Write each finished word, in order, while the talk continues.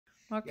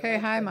Okay,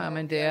 hi, Mom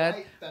and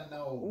Dad.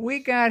 We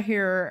got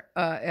here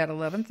at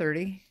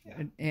 11:30,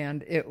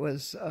 and it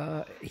was,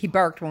 he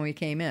barked when we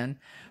came in.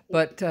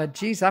 But,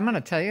 geez, I'm going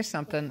to tell you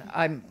something.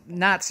 I'm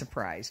not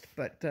surprised,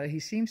 but he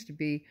seems to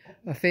be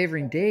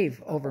favoring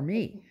Dave over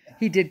me.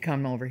 He did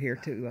come over here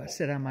to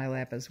sit on my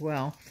lap as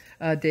well.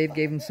 Dave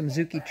gave him some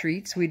Zuki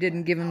treats. We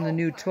didn't give him the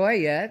new toy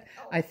yet.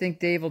 I think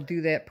Dave will do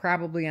that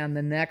probably on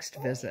the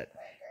next visit.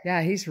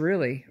 Yeah, he's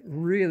really,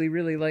 really,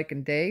 really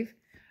liking Dave.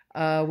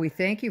 We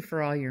thank you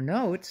for all your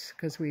notes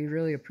because we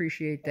really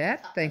appreciate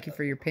that. Thank you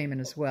for your payment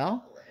as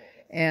well.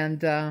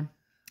 And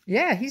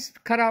yeah, he's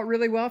cut out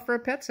really well for a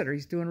pet sitter.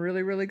 He's doing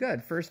really, really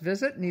good. First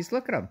visit, and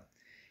look at him.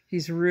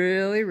 He's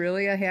really,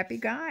 really a happy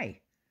guy.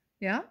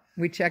 Yeah,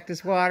 we checked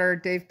his water.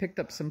 Dave picked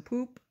up some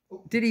poop.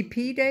 Did he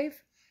pee,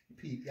 Dave?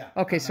 Pee, yeah.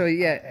 Okay, so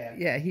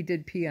yeah, he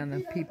did pee on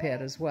the pee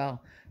pad as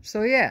well.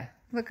 So yeah,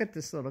 look at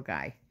this little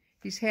guy.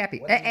 He's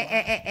happy.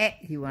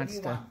 He wants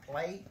to.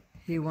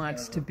 He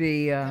wants to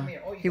be,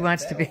 he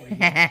wants to be,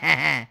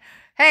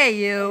 hey,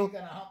 you.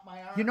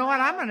 You know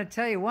what, I'm going to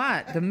tell you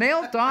what, the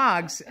male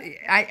dogs,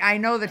 I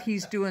know that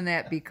he's doing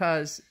that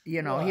because,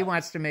 you know, he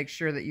wants to make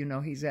sure that you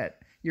know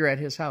you're at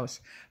his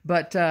house.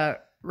 But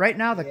right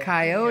now, the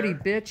coyote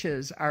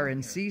bitches are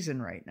in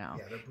season right now.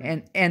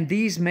 And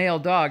these male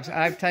dogs,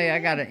 I tell you, I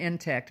got an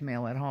intact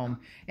male at home.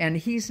 And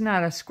he's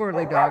not a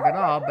squirrely dog at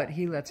all, but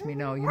he lets me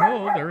know,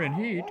 they're in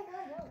heat.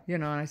 You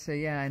know, and I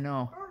say, yeah, I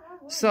know.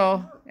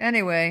 So,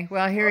 anyway,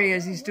 well, here he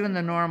is. He's doing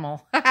the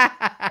normal.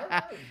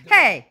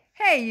 Hey,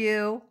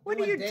 you. What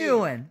are you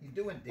doing?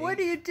 What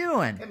are you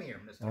doing? Come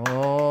here, mister.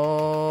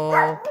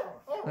 Oh,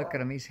 look at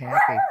him. He's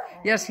happy.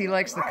 Yes, he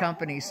likes the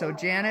company. So,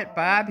 Janet,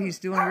 Bob, he's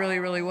doing really,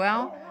 really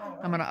well.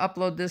 I'm going to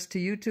upload this to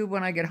YouTube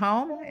when I get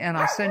home, and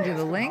I'll send you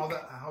the link.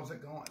 How's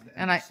it going?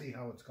 And I see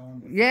how it's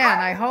going. Yeah,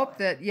 and I hope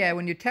that,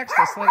 when you text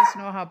us, let us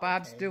know how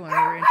Bob's doing.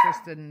 We're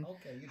interested in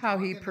how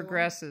he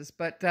progresses.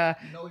 But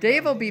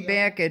Dave will be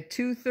back at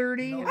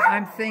 2:30.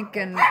 I'm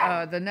thinking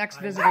the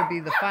next visit will be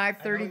the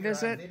 5:30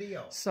 visit.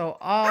 So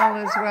all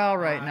is well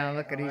right now.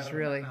 Look at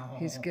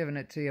he's giving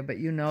it to you, but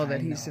you know that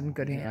he's in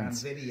good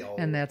hands.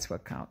 And that's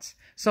what counts.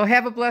 So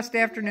have a blessed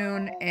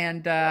afternoon,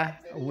 and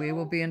we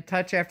will be in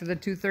touch after the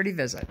 2:30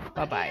 visit.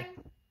 Bye-bye.